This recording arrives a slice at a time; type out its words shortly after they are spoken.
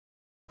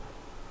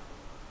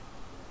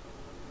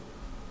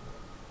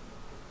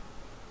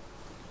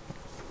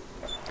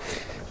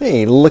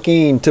Hey,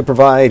 looking to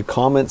provide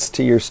comments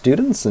to your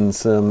students and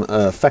some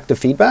effective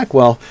feedback?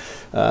 Well,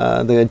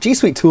 the G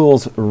Suite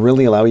tools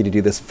really allow you to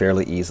do this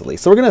fairly easily.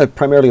 So we're going to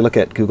primarily look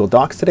at Google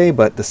Docs today,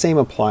 but the same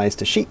applies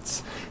to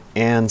Sheets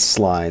and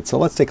Slides. So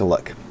let's take a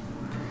look.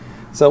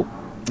 So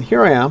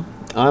here I am.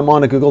 I'm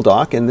on a Google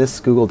Doc, and this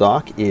Google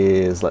Doc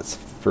is, let's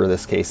for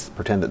this case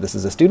pretend that this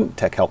is a student,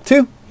 Tech Help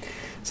 2.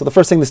 So the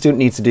first thing the student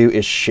needs to do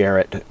is share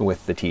it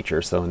with the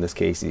teacher. So in this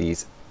case, the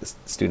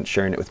student's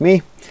sharing it with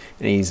me,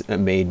 and he's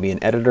made me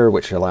an editor,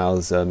 which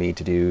allows me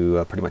to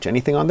do pretty much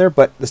anything on there,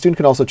 but the student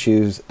can also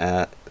choose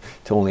to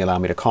only allow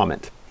me to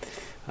comment.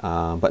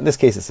 But in this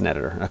case, it's an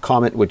editor. A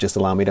comment would just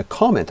allow me to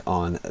comment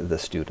on the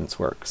student's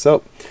work.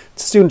 So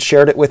the student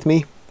shared it with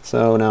me.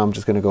 So now I'm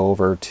just going to go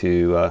over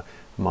to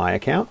my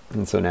account.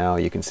 And so now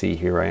you can see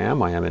here I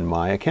am in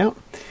my account.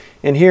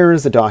 And here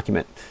is the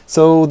document.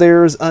 So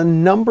there's a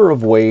number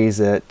of ways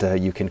that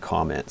you can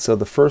comment. So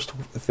the first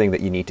thing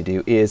that you need to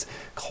do is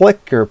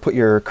click or put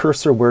your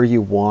cursor where you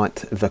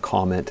want the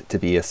comment to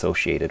be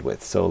associated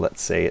with. So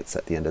let's say it's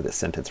at the end of this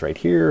sentence right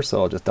here.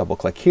 So I'll just double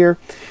click here,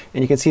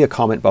 and you can see a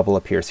comment bubble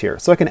appears here.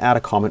 So I can add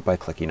a comment by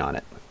clicking on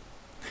it.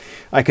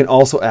 I can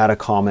also add a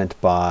comment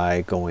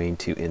by going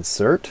to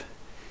Insert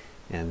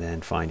and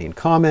then finding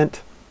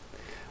Comment.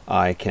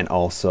 I can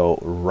also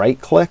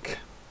right click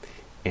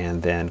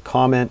and then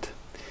comment.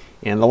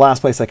 And the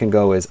last place I can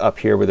go is up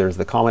here where there's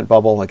the comment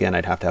bubble. Again,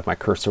 I'd have to have my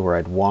cursor where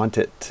I'd want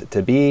it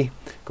to be.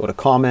 Go to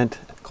Comment,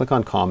 click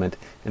on Comment,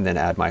 and then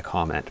add my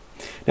comment.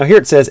 Now here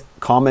it says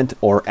comment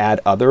or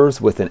add others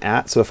with an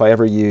 @ So if I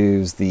ever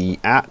use the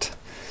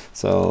 @,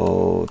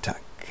 so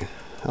Tech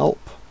Help.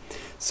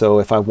 So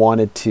if I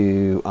wanted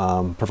to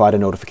provide a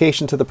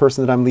notification to the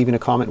person that I'm leaving a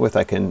comment with,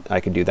 I can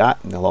do that,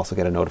 and they'll also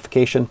get a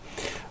notification.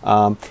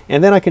 And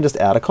then I can just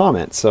add a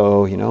comment.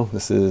 So, you know,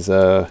 this is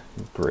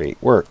great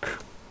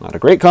work. Not a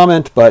great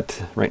comment,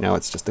 but right now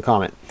it's just a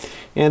comment.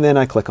 And then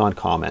I click on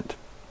Comment.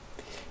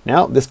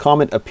 Now this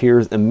comment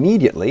appears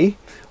immediately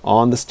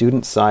on the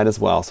student's side as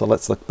well. So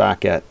let's look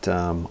back at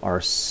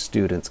our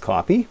student's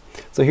copy.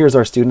 So here's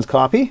our student's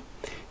copy,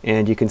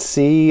 and you can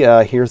see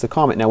here's the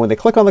comment. Now when they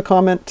click on the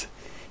comment,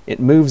 it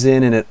moves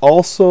in, and it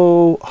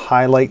also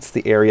highlights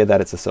the area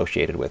that it's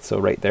associated with. So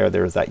right there,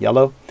 there's that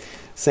yellow.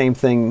 Same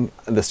thing,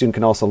 the student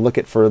can also look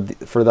at for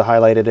the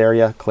highlighted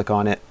area, click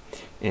on it,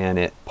 and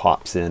it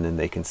pops in and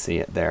they can see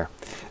it there.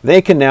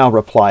 They can now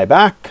reply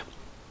back,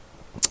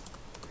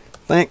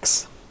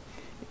 thanks,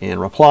 and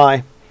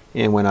reply.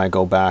 And when I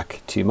go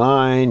back to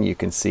mine, you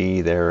can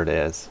see there it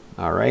is.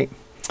 All right.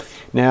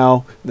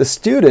 Now, the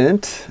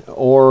student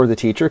or the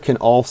teacher can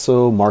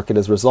also mark it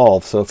as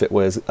resolved. So if it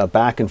was a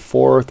back and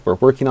forth, we're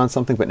working on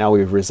something, but now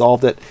we've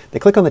resolved it, they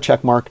click on the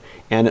check mark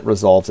and it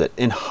resolves it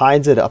and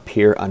hides it up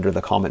here under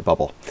the comment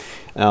bubble.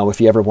 If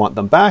you ever want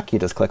them back, you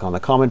just click on the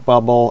comment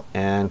bubble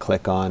and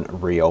click on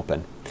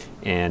Reopen,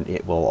 and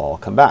it will all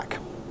come back.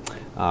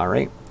 All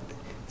right.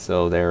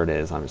 So there it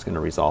is. I'm just going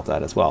to resolve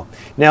that as well.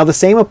 Now the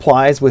same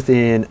applies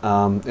within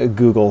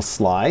Google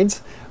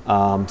Slides.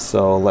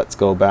 So let's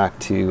go back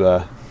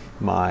to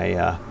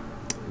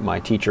my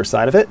teacher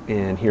side of it,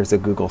 and here's a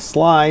Google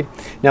slide.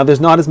 Now there's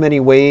not as many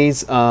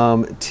ways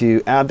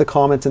to add the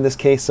comments in this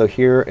case. So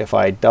here, if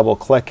I double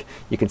click,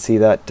 you can see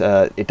that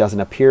it doesn't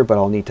appear, but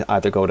I'll need to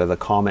either go to the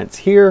comments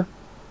here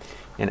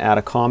and add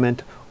a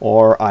comment,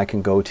 or I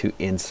can go to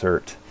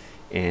Insert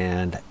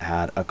and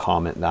add a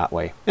comment that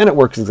way, and it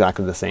works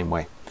exactly the same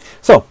way.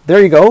 So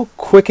there you go,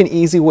 quick and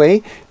easy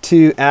way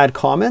to add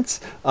comments.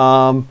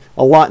 A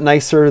lot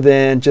nicer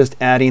than just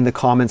adding the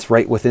comments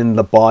right within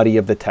the body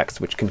of the text,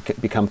 which can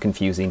become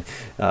confusing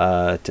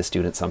to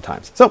students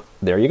sometimes. So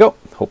there you go.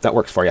 Hope that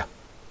works for you.